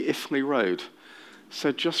Iffley Road.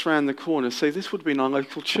 So just round the corner. So this would have been our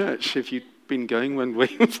local church if you'd been going when we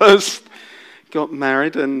first got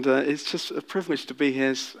married. And it's just a privilege to be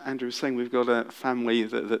here. As Andrew was saying, we've got a family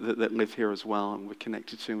that live here as well, and we're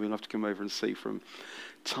connected to, and we love to come over and see from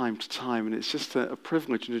time to time. And it's just a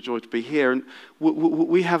privilege and a joy to be here. And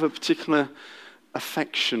we have a particular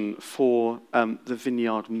affection for the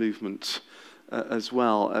Vineyard movement as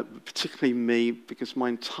well, particularly me, because my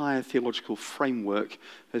entire theological framework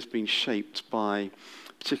has been shaped by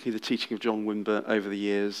particularly the teaching of John Wimber over the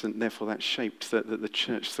years, and therefore that shaped the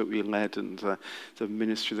church that we led and the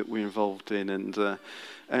ministry that we're involved in, and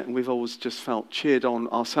we've always just felt cheered on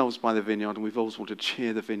ourselves by the Vineyard, and we've always wanted to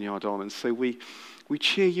cheer the Vineyard on, and so we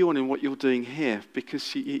cheer you on in what you're doing here,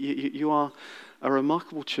 because you are a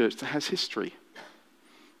remarkable church that has history.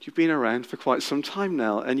 You've been around for quite some time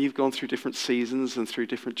now, and you've gone through different seasons and through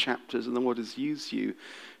different chapters, and the Lord has used you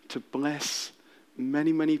to bless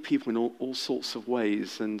many, many people in all sorts of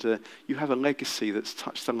ways, and you have a legacy that's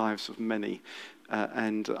touched the lives of many,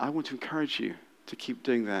 and I want to encourage you to keep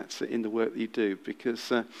doing that in the work that you do,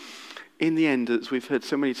 because in the end, as we've heard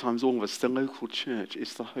so many times, all of us, the local church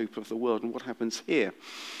is the hope of the world, and what happens here,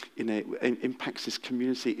 impacts this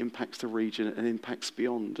community, impacts the region, and impacts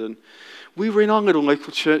beyond. And we were in our little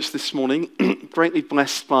local church this morning, greatly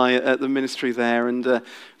blessed by the ministry there, and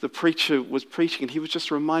the preacher was preaching, and he was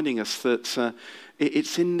just reminding us that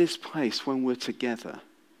it's in this place when we're together,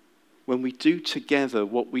 when we do together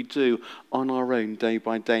what we do on our own day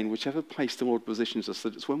by day, in whichever place the Lord positions us,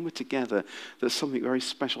 that it's when we're together that something very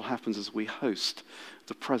special happens as we host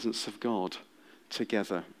the presence of God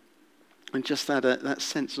together. And just that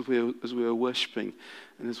sense as we were worshipping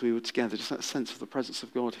and as we were together, just that sense of the presence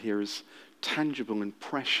of God here is tangible and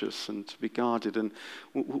precious and to be guarded. And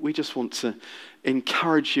we just want to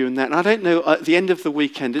encourage you in that. And I don't know, at the end of the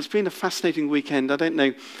weekend, it's been a fascinating weekend. I don't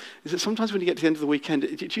know, is it sometimes when you get to the end of the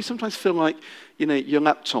weekend, do you sometimes feel like, your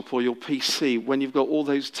laptop or your PC, when you've got all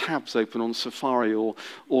those tabs open on Safari or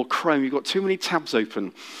Chrome, you've got too many tabs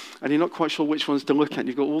open and you're not quite sure which ones to look at.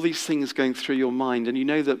 You've got all these things going through your mind, and you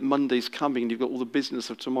know that Monday's coming and you've got all the business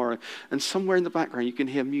of tomorrow, and somewhere in the background you can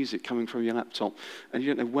hear music coming from your laptop and you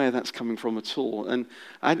don't know where that's coming from at all.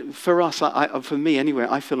 And for us, for me anyway,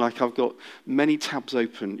 I feel like I've got many tabs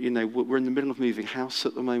open. We're in the middle of moving house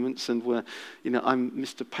at the moment, and I'm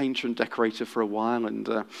Mr. Painter and Decorator for a while, and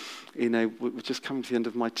we're just coming to the end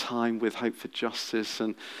of my time with Hope for Justice,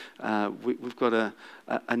 and we've got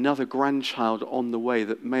another grandchild on the way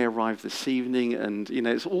that may arrive this evening, and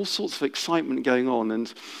it's all sorts of excitement going on,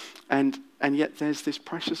 and yet there's this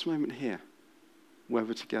precious moment here where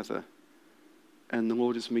we're together, and the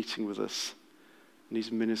Lord is meeting with us, and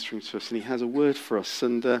He's ministering to us, and He has a word for us.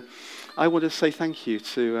 And I want to say thank you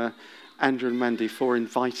to Andrew and Mandy for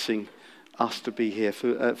inviting us to be here,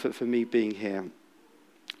 for me being here.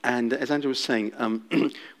 And as Andrew was saying,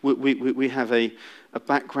 we have a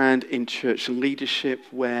background in church leadership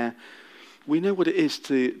where we know what it is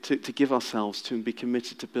to give ourselves to and be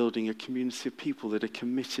committed to building a community of people that are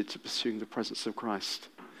committed to pursuing the presence of Christ,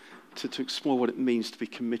 to explore what it means to be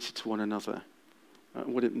committed to one another,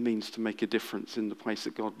 what it means to make a difference in the place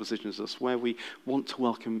that God positions us, where we want to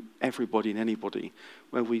welcome everybody and anybody,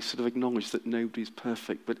 where we sort of acknowledge that nobody's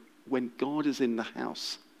perfect, but when God is in the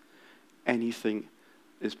house, anything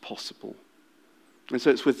is possible. And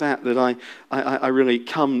so it's with that I really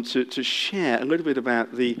come to share a little bit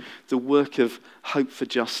about the work of Hope for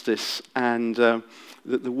Justice and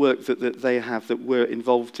the work that they have that we're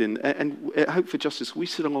involved in. And at Hope for Justice, we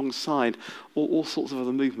sit alongside all sorts of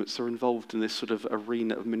other movements that are involved in this sort of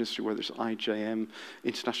arena of ministry, whether it's IJM,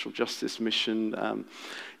 International Justice Mission,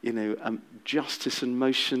 Justice in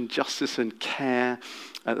Motion, Justice and Care,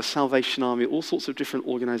 the Salvation Army, all sorts of different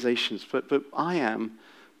organizations. But I am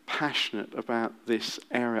passionate about this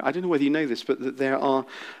area. I don't know whether you know this, but that there are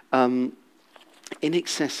in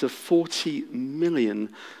excess of 40 million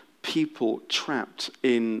people trapped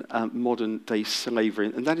in modern-day slavery,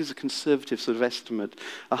 and that is a conservative sort of estimate.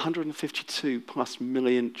 152 plus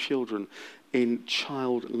million children in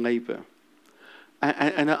child labor.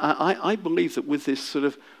 And I believe that with this sort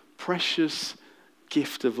of precious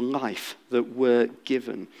gift of life that we're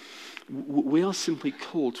given, we are simply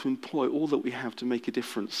called to employ all that we have to make a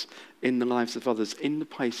difference in the lives of others, in the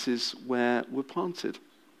places where we're planted.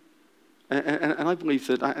 And I believe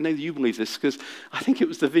that, I know you believe this, because I think it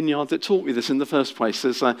was the Vineyard that taught me this in the first place,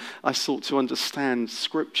 as I sought to understand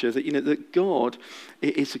Scripture, that, that God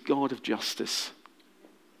is a God of justice.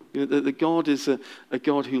 That God is a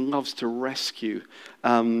God who loves to rescue,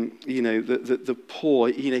 the poor.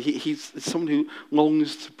 He's someone who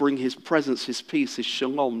longs to bring his presence, his peace, his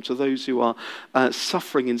shalom to those who are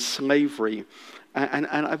suffering in slavery. And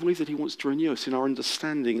I believe that he wants to renew us in our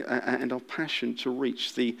understanding and our passion to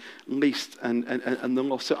reach the least and the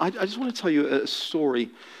lost. So I just want to tell you a story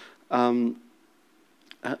about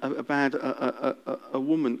a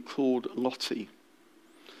woman called Lottie,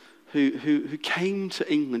 who came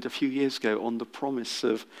to England a few years ago on the promise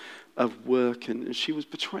of work, and she was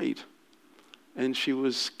betrayed. And she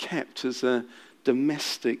was kept as a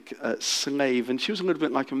domestic slave. And she was a little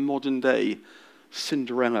bit like a modern day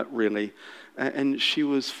Cinderella, really. And she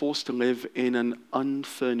was forced to live in an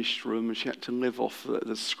unfurnished room, and she had to live off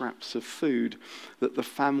the scraps of food that the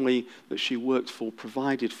family that she worked for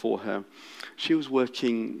provided for her. She was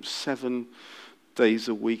working 7 days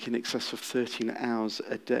a week in excess of 13 hours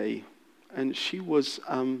a day. And she was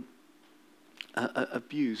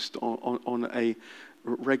abused on a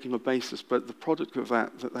regular basis. But the product of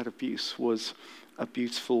that abuse was a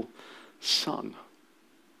beautiful son.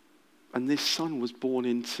 And this son was born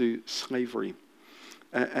into slavery.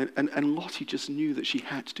 And Lottie just knew that she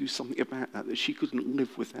had to do something about that she couldn't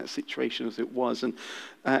live with that situation as it was. And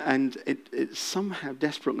it somehow,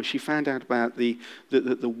 desperately, she found out about the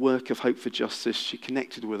work of Hope for Justice. She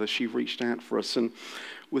connected with us. She reached out for us. And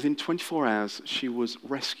within 24 hours, she was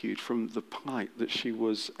rescued from the plight that she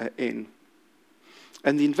was in.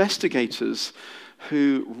 And the investigators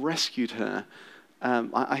who rescued her,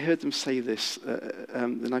 I heard them say this,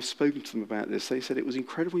 and I've spoken to them about this. They said it was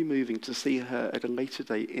incredibly moving to see her at a later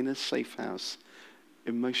date in a safe house,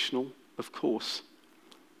 emotional, of course,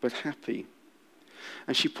 but happy.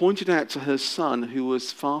 And she pointed out to her son, who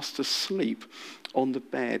was fast asleep on the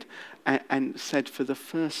bed, and said for the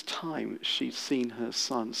first time she'd seen her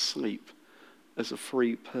son sleep as a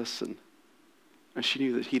free person. And she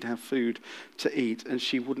knew that he'd have food to eat, and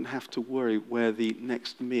she wouldn't have to worry where the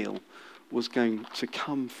next meal was going to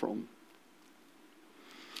come from.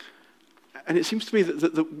 And it seems to me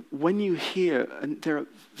that when you hear, and there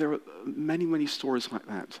are many, many stories like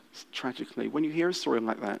that, tragically, when you hear a story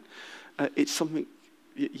like that, it's something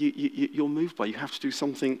you're moved by. You have to do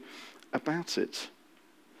something about it.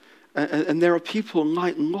 And there are people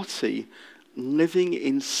like Lottie living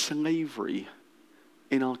in slavery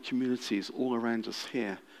in our communities all around us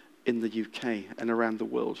here in the UK and around the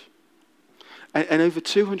world. And over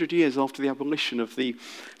 200 years after the abolition of the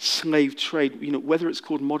slave trade, whether it's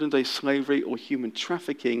called modern-day slavery or human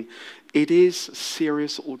trafficking, it is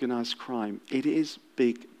serious organized crime. It is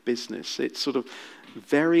big business. It's sort of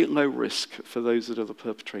very low risk for those that are the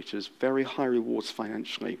perpetrators, very high rewards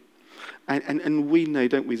financially. And we know,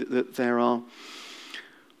 don't we, that there are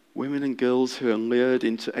women and girls who are lured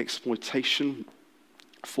into exploitation,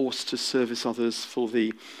 forced to service others for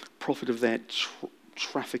the profit of their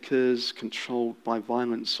traffickers, controlled by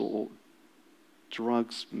violence or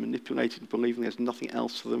drugs, manipulated, believing there's nothing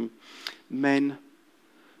else for them. Men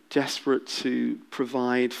desperate to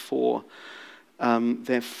provide for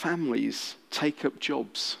their families take up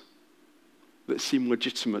jobs that seem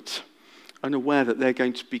legitimate, unaware that they're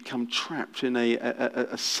going to become trapped in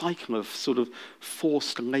a cycle of sort of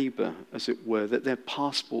forced labor, as it were, that their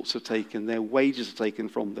passports are taken, their wages are taken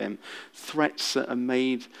from them, threats are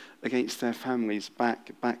made against their families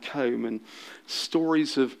back home, and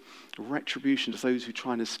stories of retribution to those who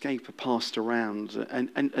try and escape are passed around.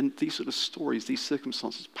 And these sort of stories, these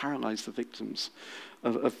circumstances paralyze the victims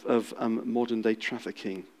of modern-day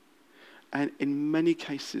trafficking. And in many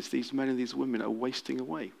cases, these men and these women are wasting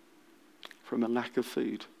away from a lack of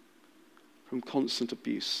food, from constant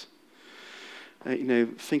abuse,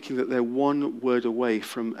 thinking that they're one word away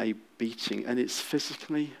from a beating, and it's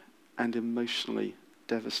physically and emotionally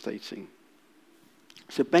devastating.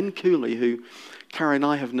 So Ben Cooley, who Karen and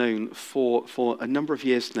I have known for a number of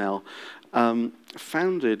years now,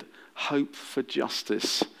 founded Hope for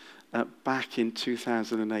Justice back in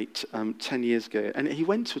 2008, 10 years ago. And he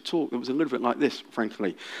went to a talk that was a little bit like this,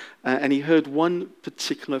 frankly. And he heard one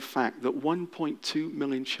particular fact, that 1.2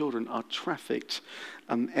 million children are trafficked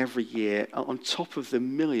every year, on top of the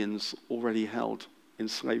millions already held in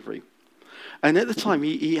slavery. And at the time,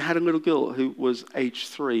 he had a little girl who was age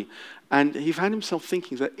 3. And he found himself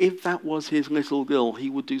thinking that if that was his little girl, he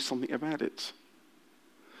would do something about it.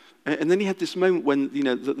 And then he had this moment when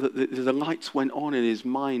the lights went on in his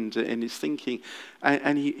mind and his thinking,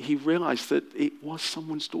 and he realized that it was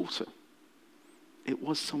someone's daughter. It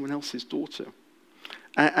was someone else's daughter.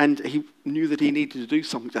 And he knew that he needed to do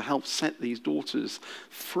something to help set these daughters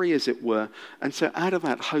free, as it were. And so out of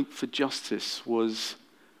that, Hope for Justice was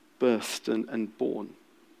birthed and born.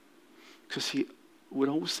 because he would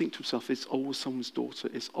always think to himself, it's always someone's daughter,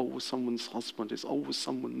 it's always someone's husband, it's always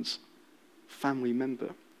someone's family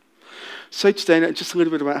member. So today, just a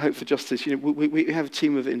little bit about Hope for Justice. We have a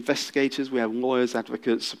team of investigators, we have lawyers,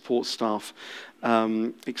 advocates, support staff,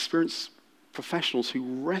 experienced professionals who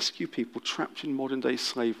rescue people trapped in modern-day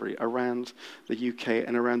slavery around the UK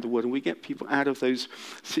and around the world. And we get people out of those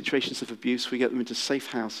situations of abuse. We get them into safe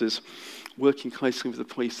houses, working closely with the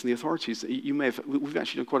police and the authorities. We've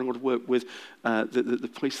actually done quite a lot of work with the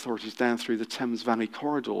police authorities down through the Thames Valley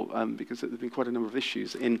corridor because there have been quite a number of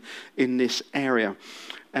issues in this area.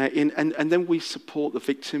 And then we support the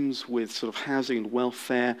victims with sort of housing and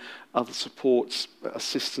welfare, other supports,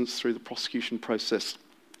 assistance through the prosecution process,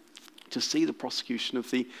 to see the prosecution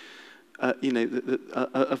of the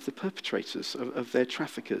perpetrators, of their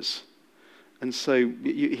traffickers. And so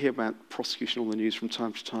you hear about prosecution on the news from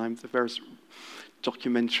time to time, the various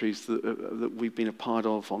documentaries that we've been a part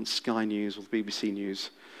of on Sky News or the BBC News.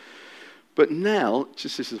 But now,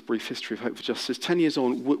 just this is a brief history of Hope for Justice, 10 years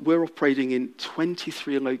on, we're operating in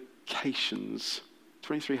 23 locations,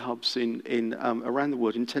 23 hubs in around the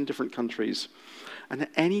world, in 10 different countries. And at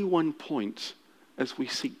any one point, as we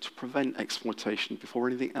seek to prevent exploitation before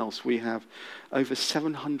anything else, we have over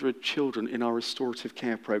 700 children in our restorative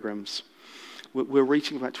care programs. We're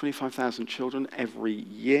reaching about 25,000 children every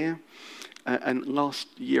year. And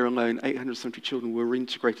last year alone, 870 children were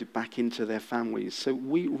reintegrated back into their families. So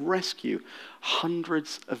we rescue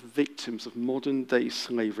hundreds of victims of modern-day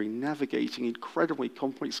slavery, navigating incredibly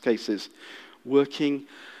complex cases, working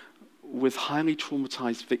with highly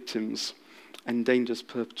traumatized victims and dangerous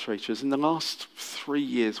perpetrators. In the last 3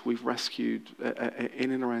 years, we've rescued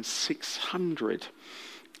in and around 600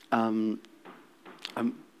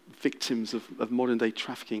 victims of modern-day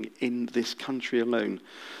trafficking in this country alone.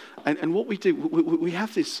 And what we do, we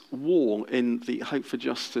have this wall in the Hope for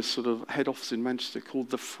Justice sort of head office in Manchester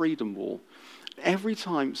called the Freedom Wall. Every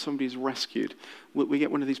time somebody's rescued, we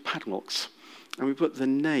get one of these padlocks, and we put the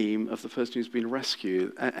name of the person who's been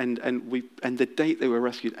rescued and the date they were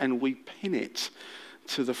rescued, and we pin it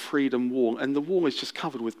to the Freedom Wall. And the wall is just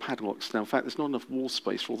covered with padlocks now. In fact, there's not enough wall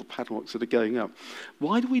space for all the padlocks that are going up.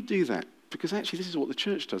 Why do we do that? Because actually this is what the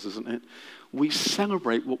church does, isn't it? We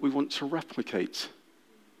celebrate what we want to replicate.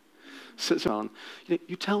 So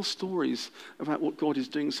you tell stories about what God is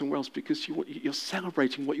doing somewhere else because you're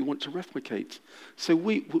celebrating what you want to replicate. So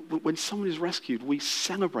when someone is rescued, we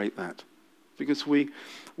celebrate that because we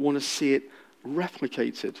want to see it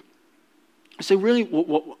replicated. So really,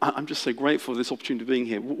 I'm just so grateful for this opportunity of being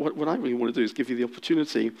here. What I really want to do is give you the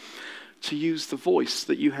opportunity to use the voice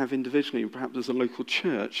that you have individually, perhaps as a local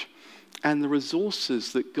church, and the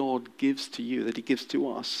resources that God gives to you, that he gives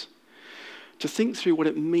to us, to think through what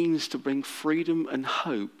it means to bring freedom and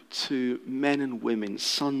hope to men and women,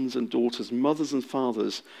 sons and daughters, mothers and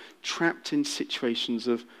fathers, trapped in situations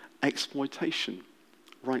of exploitation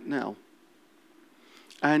right now.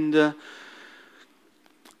 And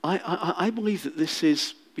I believe that this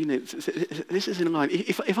is, this is in line.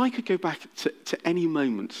 If I could go back to any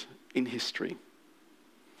moment in history,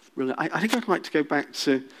 really, I think I'd like to go back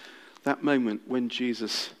to that moment when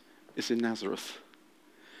Jesus is in Nazareth.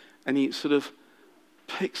 And he sort of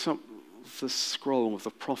picks up the scroll of the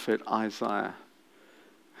prophet Isaiah.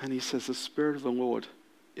 And he says, the Spirit of the Lord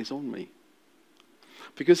is on me,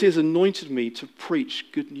 because he has anointed me to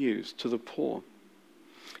preach good news to the poor.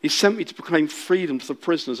 He sent me to proclaim freedom to the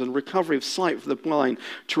prisoners and recovery of sight for the blind,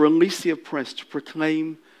 to release the oppressed, to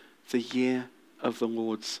proclaim the year of the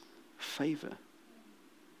Lord's favor.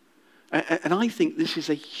 And I think this is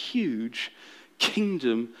a huge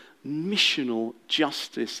kingdom missional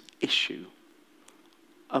justice issue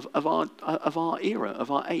of our era,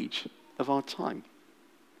 of our age, of our time.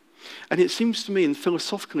 And it seems to me, and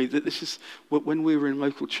philosophically, that this is when we were in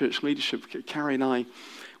local church leadership, Carrie and I,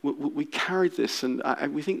 we carried this, and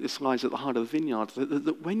we think this lies at the heart of the Vineyard,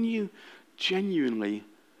 that when you genuinely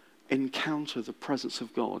encounter the presence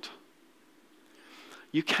of God,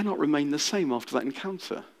 you cannot remain the same after that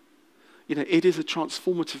encounter. It is a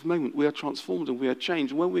transformative moment. We are transformed and we are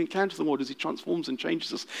changed. And when we encounter the Lord as he transforms and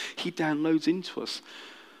changes us, he downloads into us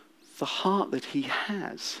the heart that he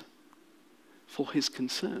has for his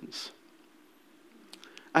concerns.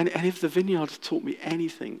 And if the Vineyard taught me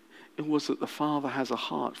anything, it was that the Father has a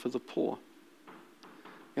heart for the poor.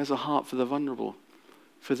 He has a heart for the vulnerable,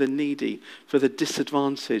 for the needy, for the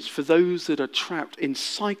disadvantaged, for those that are trapped in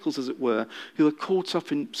cycles, as it were, who are caught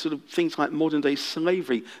up in sort of things like modern-day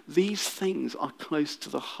slavery. These things are close to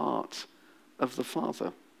the heart of the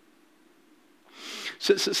Father.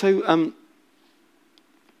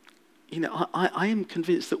 I am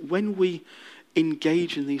convinced that when we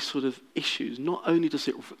engage in these sort of issues, not only does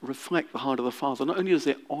it reflect the heart of the Father, not only does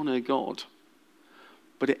it honor God,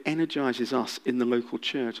 but it energizes us in the local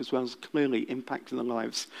church as well as clearly impacting the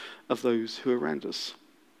lives of those who are around us.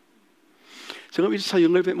 So let me just tell you a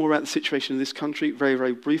little bit more about the situation in this country very,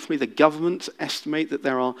 very briefly. The government estimate that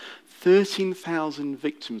there are 13,000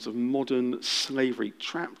 victims of modern slavery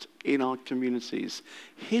trapped in our communities,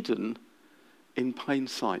 hidden in plain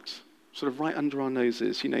sight, sort of right under our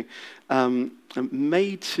noses,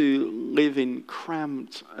 made to live in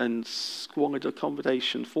cramped and squalid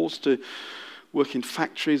accommodation, forced to work in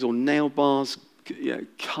factories or nail bars,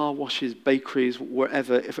 car washes, bakeries,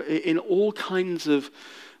 wherever, in all kinds of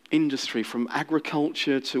industry, from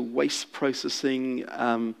agriculture to waste processing,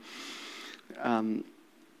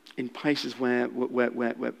 in places where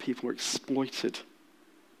people are exploited.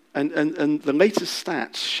 And the latest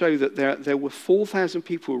stats show that there were 4,000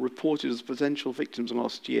 people reported as potential victims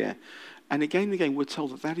last year. And again, we're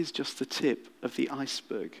told that is just the tip of the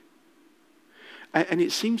iceberg. And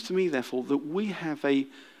it seems to me, therefore, that we have a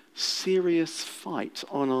serious fight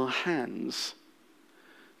on our hands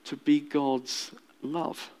to be God's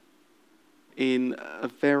love in a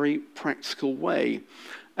very practical way,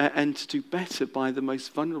 and to do better by the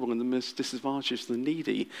most vulnerable and the most disadvantaged, the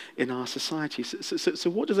needy in our society. So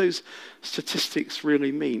what do those statistics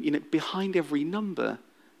really mean? Behind every number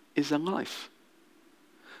is a life.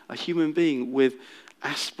 A human being with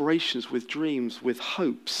aspirations, with dreams, with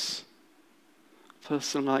hopes. A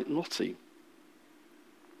person like Lottie.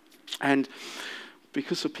 And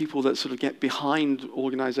because of people that sort of get behind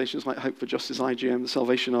organizations like Hope for Justice, IGM, the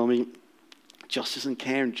Salvation Army, Justice and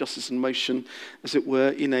Care and Justice in Motion, as it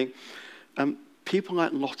were, people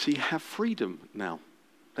like Lottie have freedom now.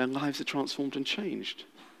 Their lives are transformed and changed.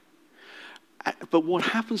 But what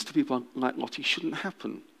happens to people like Lottie shouldn't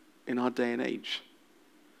happen in our day and age.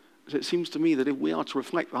 It seems to me that if we are to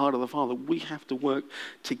reflect the heart of the Father, we have to work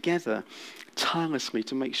together tirelessly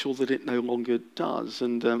to make sure that it no longer does.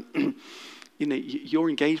 And, your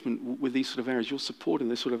engagement with these sort of areas, your support in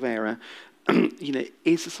this sort of area,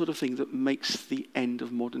 is the sort of thing that makes the end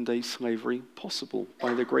of modern day slavery possible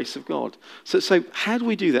by the grace of God. So how do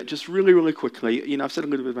we do that? Just really, really quickly. I've said a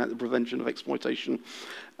little bit about the prevention of exploitation.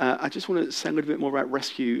 I just want to say a little bit more about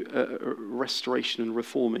rescue, restoration and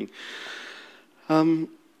reforming.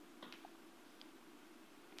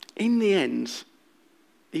 In the end,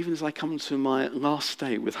 even as I come to my last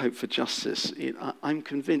day with Hope for Justice, I'm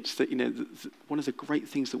convinced that one of the great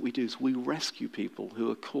things that we do is we rescue people who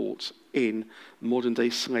are caught in modern day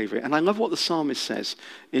slavery. And I love what the psalmist says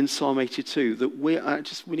in Psalm 82, that we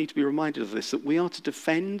need to be reminded of this, that we are to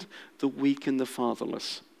defend the weak and the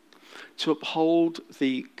fatherless, to uphold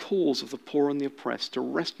the cause of the poor and the oppressed, to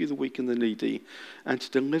rescue the weak and the needy, and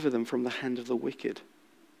to deliver them from the hand of the wicked.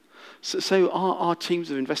 So our teams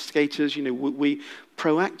of investigators, we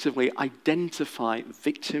proactively identify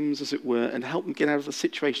victims, as it were, and help them get out of the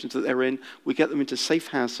situations that they're in. We get them into safe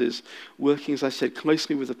houses, working, as I said,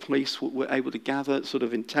 closely with the police. We're able to gather sort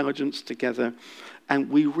of intelligence together, and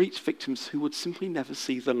we reach victims who would simply never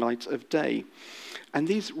see the light of day. And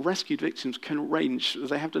these rescued victims can range,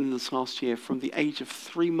 they have done in this last year, from the age of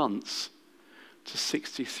 3 months to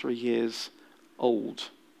 63 years old.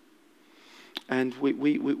 And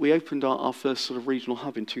we opened our first sort of regional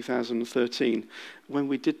hub in 2013. When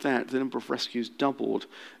we did that, the number of rescues doubled.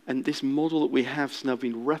 And this model that we have has now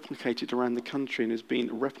been replicated around the country and has been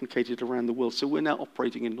replicated around the world. So we're now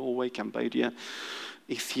operating in Norway, Cambodia,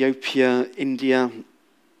 Ethiopia, India,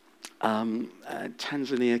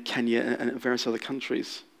 Tanzania, Kenya, and various other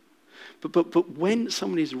countries. But when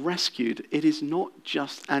someone is rescued, it is not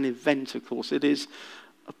just an event, of course. It is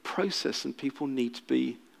a process, and people need to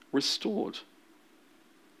be restored.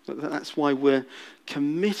 That's why we're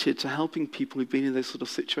committed to helping people who've been in those sort of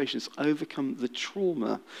situations overcome the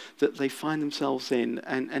trauma that they find themselves in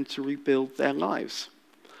and to rebuild their lives.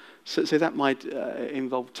 So that might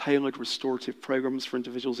involve tailored restorative programs for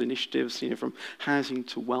individuals, initiatives, from housing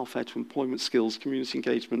to welfare to employment skills, community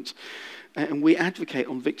engagement. And we advocate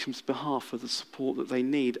on victims' behalf for the support that they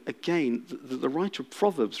need. Again, the writer of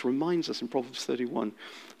Proverbs reminds us in Proverbs 31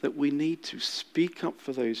 that we need to speak up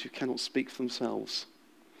for those who cannot speak for themselves,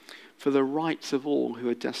 for the rights of all who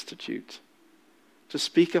are destitute, to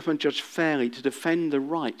speak up and judge fairly, to defend the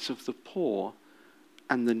rights of the poor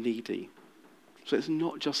and the needy. So it's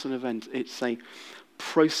not just an event, it's a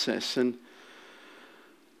process. And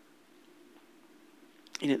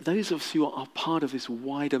those of us who are part of this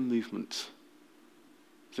wider movement,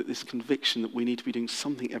 that this conviction that we need to be doing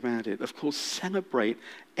something about it, of course, celebrate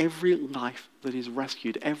every life that is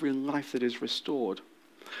rescued, every life that is restored.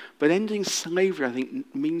 But ending slavery, I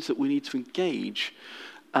think, means that we need to engage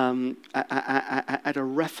at a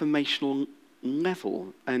reformational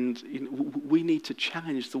level, and we need to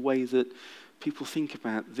challenge the way that people think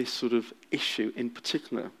about this sort of issue in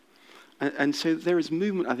particular. And so there is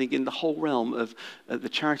movement, I think, in the whole realm of the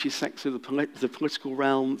charity sector, the political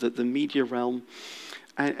realm, the media realm.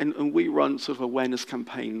 And we run sort of awareness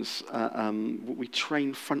campaigns. We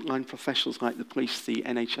train frontline professionals like the police, the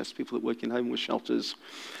NHS, people that work in homeless shelters,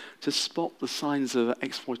 to spot the signs of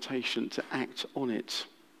exploitation, to act on it.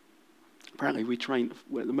 Apparently,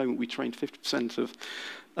 at the moment, we train 50%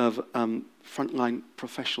 of frontline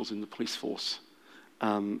professionals in the police force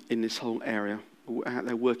in this whole area.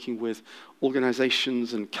 They're working with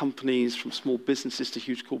organizations and companies, from small businesses to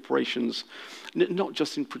huge corporations, not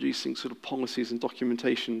just in producing sort of policies and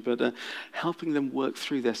documentation, but helping them work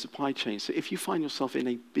through their supply chain. So if you find yourself in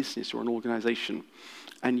a business or an organization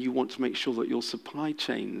and you want to make sure that your supply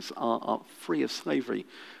chains are free of slavery,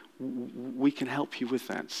 we can help you with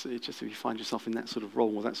that. So just if you find yourself in that sort of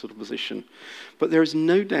role or that sort of position. But there is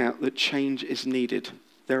no doubt that change is needed.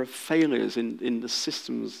 There are failures in the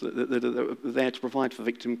systems that are there to provide for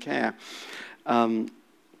victim care.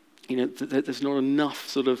 There's not enough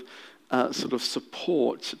sort of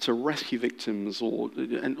support to rescue victims or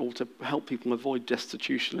to help people avoid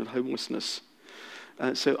destitution and homelessness.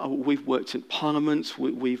 So we've worked in Parliament.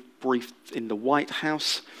 We've briefed in the White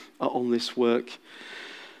House on this work.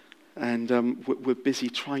 And we're busy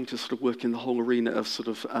trying to sort of work in the whole arena of sort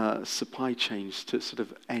of supply chains to sort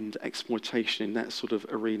of end exploitation in that sort of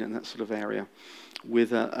arena, in that sort of area,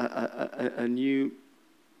 with a new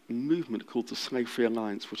movement called the Slave Free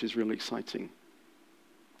Alliance, which is really exciting.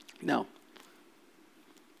 Now,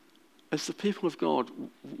 as the people of God,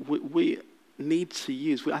 we need to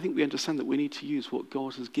use, I think we understand that we need to use what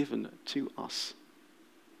God has given to us,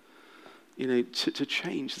 to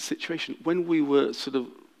change the situation. When we were sort of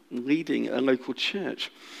leading a local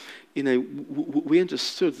church, we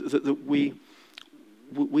understood that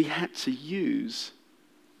we had to use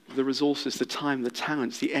the resources, the time, the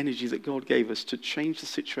talents, the energy that God gave us to change the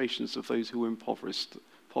situations of those who were impoverished,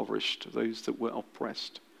 those that were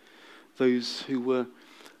oppressed, those who were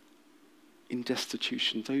in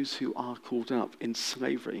destitution, those who are caught up in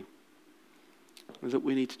slavery. That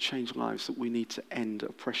we need to change lives, that we need to end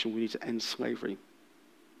oppression, we need to end slavery.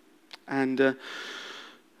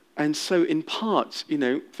 And so, in part,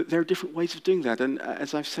 there are different ways of doing that. And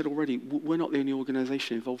as I've said already, we're not the only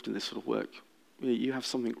organisation involved in this sort of work. You have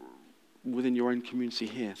something within your own community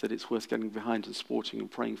here that it's worth getting behind and supporting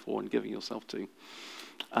and praying for and giving yourself to.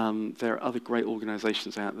 There are other great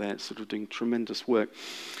organisations out there sort of doing tremendous work.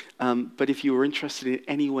 But if you are interested in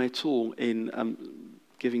any way at all in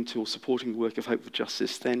giving to or supporting the work of Hope for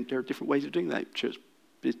Justice, then there are different ways of doing that. Churches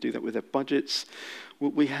do that with their budgets.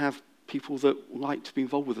 We have people that like to be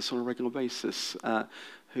involved with us on a regular basis,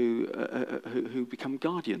 who become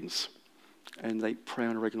guardians, and they pray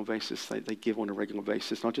on a regular basis, they give on a regular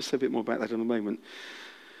basis. And I'll just say a bit more about that in a moment.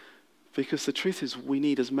 Because the truth is, we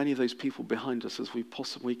need as many of those people behind us as we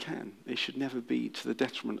possibly can. It should never be to the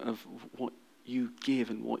detriment of what you give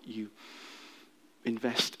and what you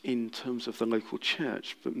invest in terms of the local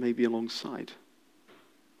church, but maybe alongside.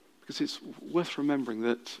 Because it's worth remembering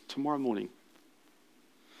that tomorrow morning,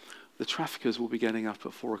 the traffickers will be getting up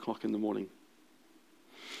at 4 o'clock in the morning.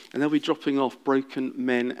 And they'll be dropping off broken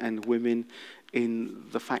men and women in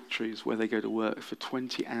the factories where they go to work for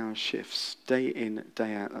 20-hour shifts, day in,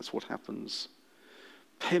 day out. That's what happens.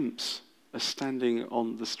 Pimps are standing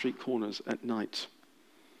on the street corners at night,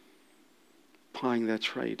 plying their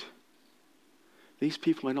trade. These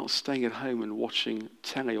people are not staying at home and watching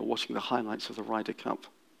telly or watching the highlights of the Ryder Cup.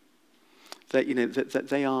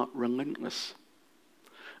 They are relentless.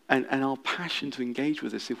 And our passion to engage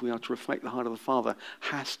with this, if we are to reflect the heart of the Father,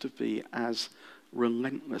 has to be as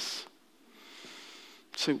relentless.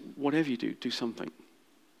 So whatever you do something,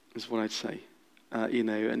 is what I'd say.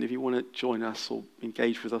 And if you want to join us or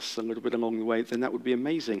engage with us a little bit along the way, then that would be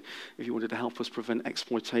amazing. If you wanted to help us prevent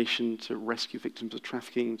exploitation, to rescue victims of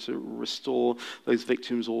trafficking, to restore those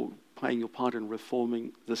victims, or playing your part in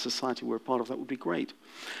reforming the society we're a part of, that would be great.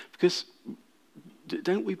 Because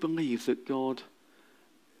don't we believe that God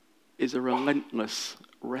is a relentless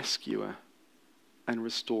rescuer and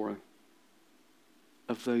restorer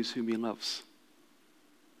of those whom he loves?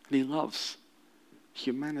 And he loves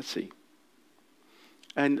humanity.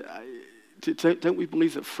 And don't we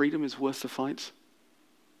believe that freedom is worth the fight?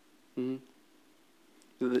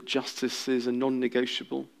 That justice is a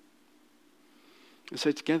non-negotiable? And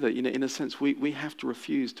so together, in a sense, we have to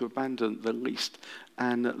refuse to abandon the least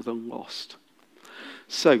and the lost.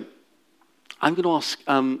 So, I'm going to ask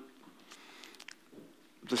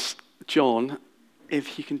John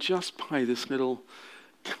if you can just play this little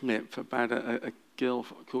clip about a girl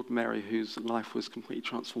called Mary whose life was completely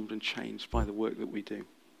transformed and changed by the work that we do.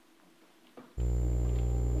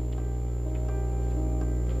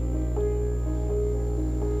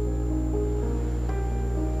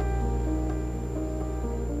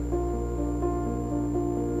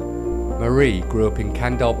 Marie grew up in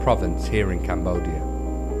Kandal province here in Cambodia.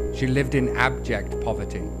 She lived in abject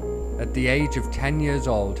poverty. At the age of 10 years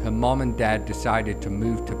old, her mom and dad decided to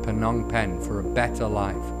move to Phnom Penh for a better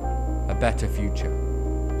life, a better future.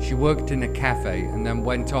 She worked in a cafe and then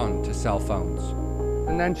went on to sell phones.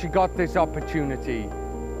 And then she got this opportunity,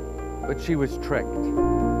 but she was tricked.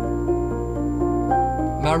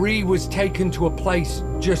 Marie was taken to a place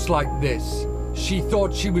just like this. She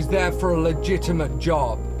thought she was there for a legitimate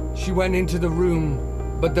job. She went into the room,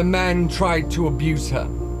 but the man tried to abuse her.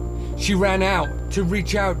 She ran out to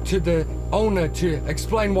reach out to the owner to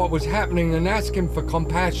explain what was happening and ask him for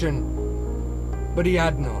compassion, but he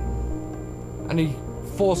had none. And he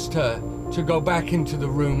forced her to go back into the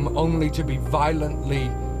room only to be violently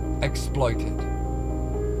exploited.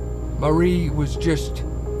 Marie was just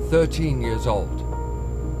 13 years old.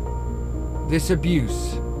 This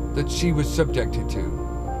abuse that she was subjected to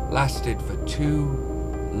lasted for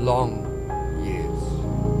 2 long years.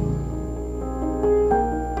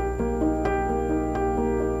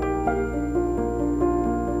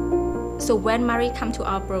 So when Marie come to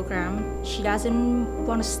our program, she doesn't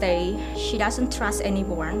want to stay. She doesn't trust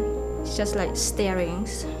anyone. She's just like staring.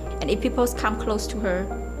 And if people come close to her,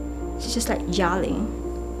 she's just like yelling.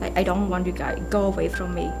 Like, I don't want you guys, go away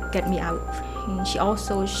from me, get me out. And she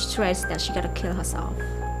also stressed that she gotta kill herself.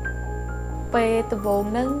 ពេលដំបូង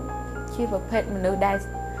ហ្នឹងជាប្រភេទមនុស្សដែល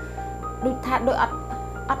ដូចថាដូចអ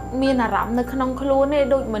ត់មានអារម្មណ៍នៅក្នុងខ្លួនទេ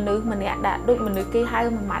ដូចមនុស្សម្នាក់ដែលដូចមនុស្សគេហៅ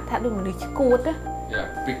មួយម៉ាត់ថាដូចមនុស្សឈួតណា Yeah,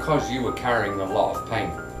 because you were carrying a lot of pain.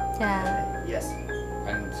 ចា Yes.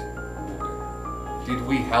 And did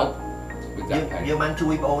we help with that pain? យើងបានជួ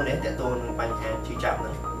យបងអូនទេតើតើបញ្ហាឈឺចាប់ហ្នឹ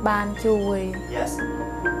ង បានជួយ Yes.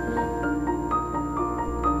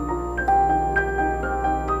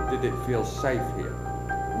 Did it feel safe here?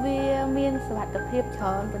 វាមានសុវត្ថិភាពច្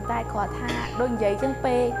រើនប៉ុន្តែគ្រាន់ថាដូចនិយាយចឹង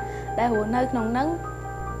ពេលដែលរស់នៅក្នុងហ្នឹង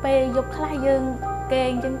ពេលយប់ខ្លះយើងគេ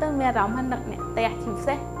ងចឹងទៅមានអារម្មណ៍ថានឹកអ្នកផ្ទះជាពិ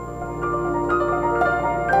សេស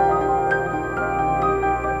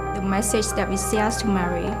The message that we say to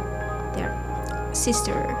Mary, that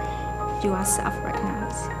sister, you are safe right now,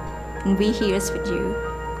 and we here with you.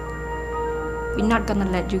 We're not gonna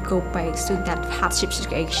let you go back to that hardship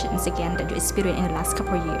situations again that you experienced in the last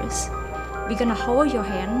couple of years. We're gonna hold your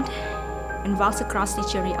hand and walk across the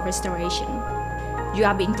journey of restoration. You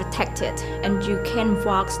are being protected, and you can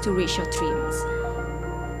walk to reach your dreams.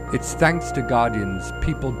 It's thanks to Guardians,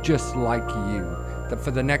 people just like you, that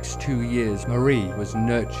for the next 2 years, Marie was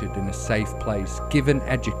nurtured in a safe place, given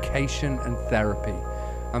education and therapy.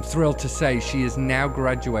 I'm thrilled to say she is now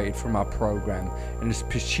graduated from our program and is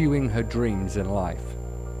pursuing her dreams in life.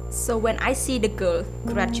 So when I see the girl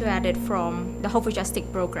graduated from the Hope for Justice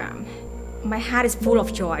program, my heart is full of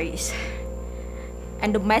joy. And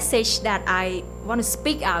the message that I want to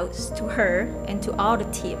speak out to her and to all the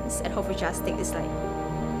teams at Hope for Justice is like,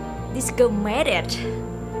 this girl made it.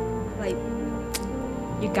 Like,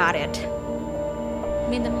 you got it.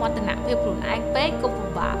 មានតែមតនភាពខ្លួនឯងពេកក៏ពិ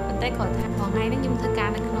បាកប៉ុន្តែគាត់ថាថ្ងៃនេះខ្ញុំធ្វើការ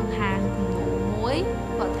នៅក្នុងហាងគំនូរមួយ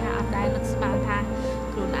គាត់ថាអត់ដែលនឹកស្មានថា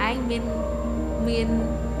ខ្លួនឯងមាន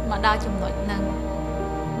មកដល់ចំណុចហ្នឹង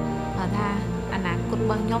គាត់ថាអនាគតរ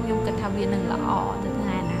បស់ខ្ញុំគិតថាវានឹងល្អទៅថ្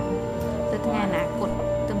ងៃអនាគត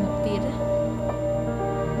ទៅមុខទៀត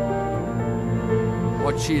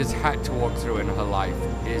What she has had to walk through in her life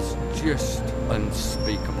is just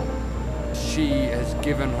unspeakable. She has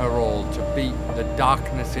given her all to beat the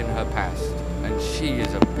darkness in her past, and she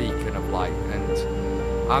is a beacon of light. And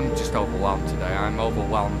I'm just overwhelmed today. I'm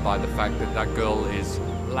overwhelmed by the fact that that girl is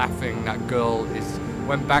laughing. That girl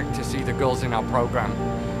went back to see the girls in our program,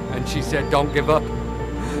 and she said, "Don't give up."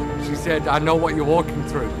 She said, "I know what you're walking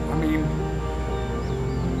through." I mean,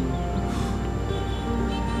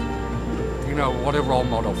 you know, what a role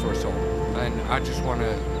model for us all. And I just want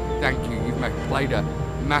to thank you. You've played a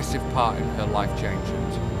massive part in her life change.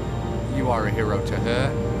 And you are a hero to her,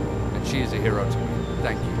 and she is a hero to me.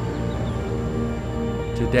 Thank you.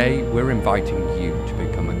 Today, we're inviting you to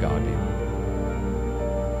become a guardian.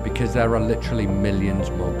 Because there are literally millions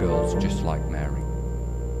more girls just like Mary.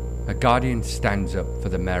 A guardian stands up for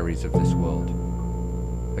the Marys of this world.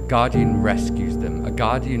 A guardian rescues them. A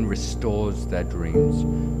guardian restores their dreams.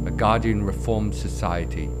 A guardian reforms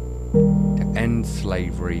society to end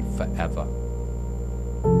slavery forever.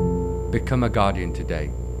 Become a guardian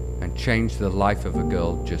today and change the life of a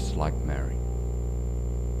girl just like Mary.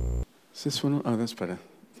 Is this one? Oh, that's better.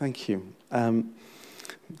 Thank you. That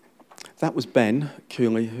was Ben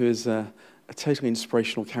Cooley, who is a totally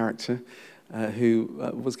inspirational character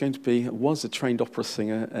who was a trained opera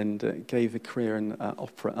singer and gave a career in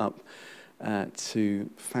opera up to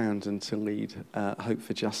found and to lead Hope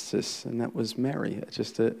for Justice. And that was Mary,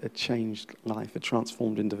 just a changed life, a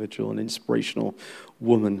transformed individual, an inspirational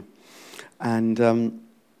woman. And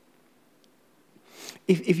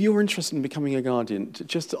if you're interested in becoming a guardian,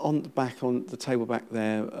 just on the table back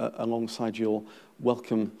there, alongside your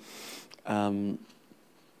welcome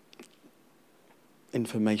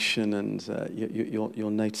information and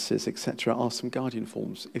your notices, etc., are some guardian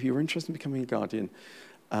forms. If you're interested in becoming a guardian,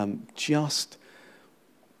 just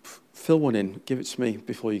fill one in, give it to me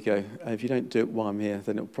before you go. If you don't do it while I'm here,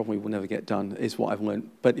 then it probably will never get done, is what I've learned.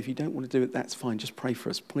 But if you don't want to do it, that's fine. Just pray for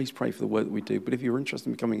us. Please pray for the work that we do. But if you're interested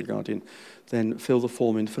in becoming a guardian, then fill the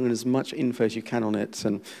form in. Fill in as much info as you can on it.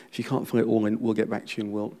 And if you can't fill it all in, we'll get back to you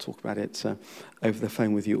and we'll talk about it over the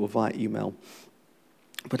phone with you or via email.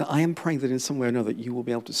 But I am praying that in some way or another you will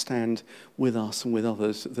be able to stand with us and with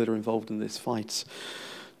others that are involved in this fight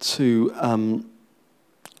to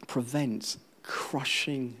prevent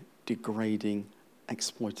crushing, degrading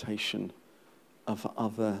exploitation of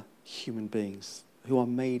other human beings who are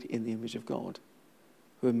made in the image of God,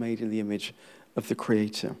 who are made in the image of the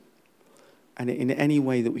Creator. And in any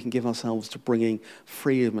way that we can give ourselves to bringing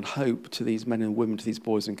freedom and hope to these men and women, to these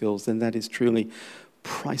boys and girls, then that is truly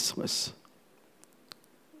priceless.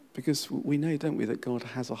 Because we know, don't we, that God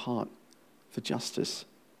has a heart for justice.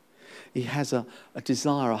 He has a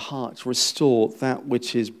desire, a heart to restore that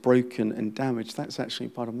which is broken and damaged. That's actually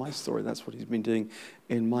part of my story. That's what he's been doing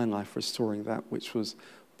in my life, restoring that which was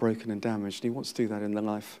broken and damaged. And he wants to do that in the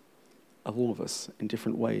life of all of us in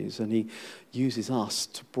different ways. And he uses us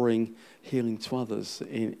to bring healing to others.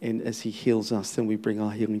 As he heals us, then we bring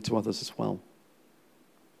our healing to others as well.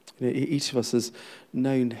 Each of us has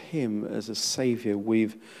known him as a saviour.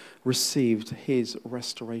 We've received his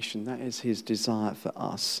restoration. That is his desire for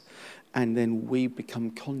us. And then we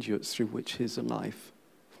become conduits through which his life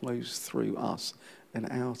flows through us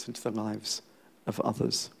and out into the lives of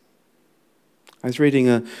others. I was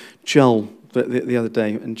reading Joel the other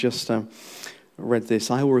day and just read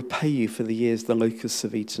this. I will repay you for the years the locusts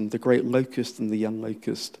have eaten, the great locust and the young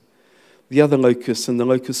locust, the other locust and the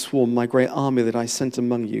locust swarm, my great army that I sent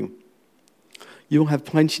among you. You will have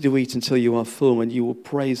plenty to eat until you are full, and you will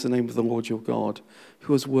praise the name of the Lord your God,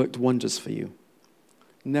 who has worked wonders for you.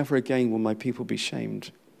 Never again will my people be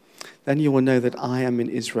shamed. Then you will know that I am in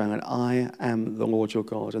Israel, and I am the Lord your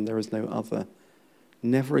God, and there is no other.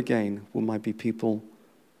 Never again will my people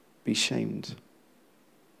be shamed.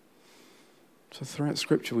 So throughout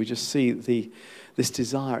Scripture, we just see this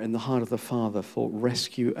desire in the heart of the Father for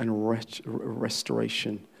rescue and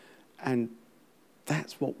restoration. And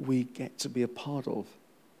that's what we get to be a part of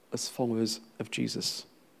as followers of Jesus.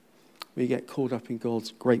 We get caught up in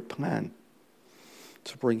God's great plan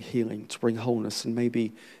to bring healing, to bring wholeness. And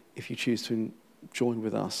maybe if you choose to join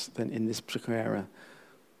with us, then in this particular area,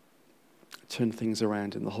 turn things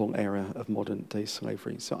around in the whole area of modern day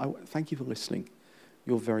slavery. So I thank you for listening.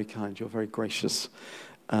 You're very kind. You're very gracious.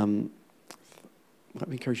 Let me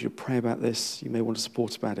encourage you to pray about this. You may want to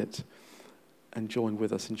support about it and join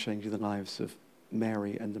with us in changing the lives of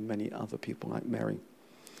Mary and the many other people like Mary.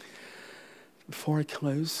 Before I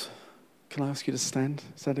close, can I ask you to stand?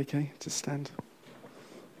 Is that okay, to stand?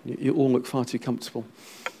 You all look far too comfortable.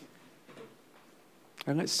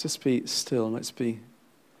 And let's just be still. Let's be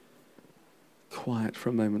quiet for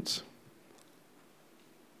a moment.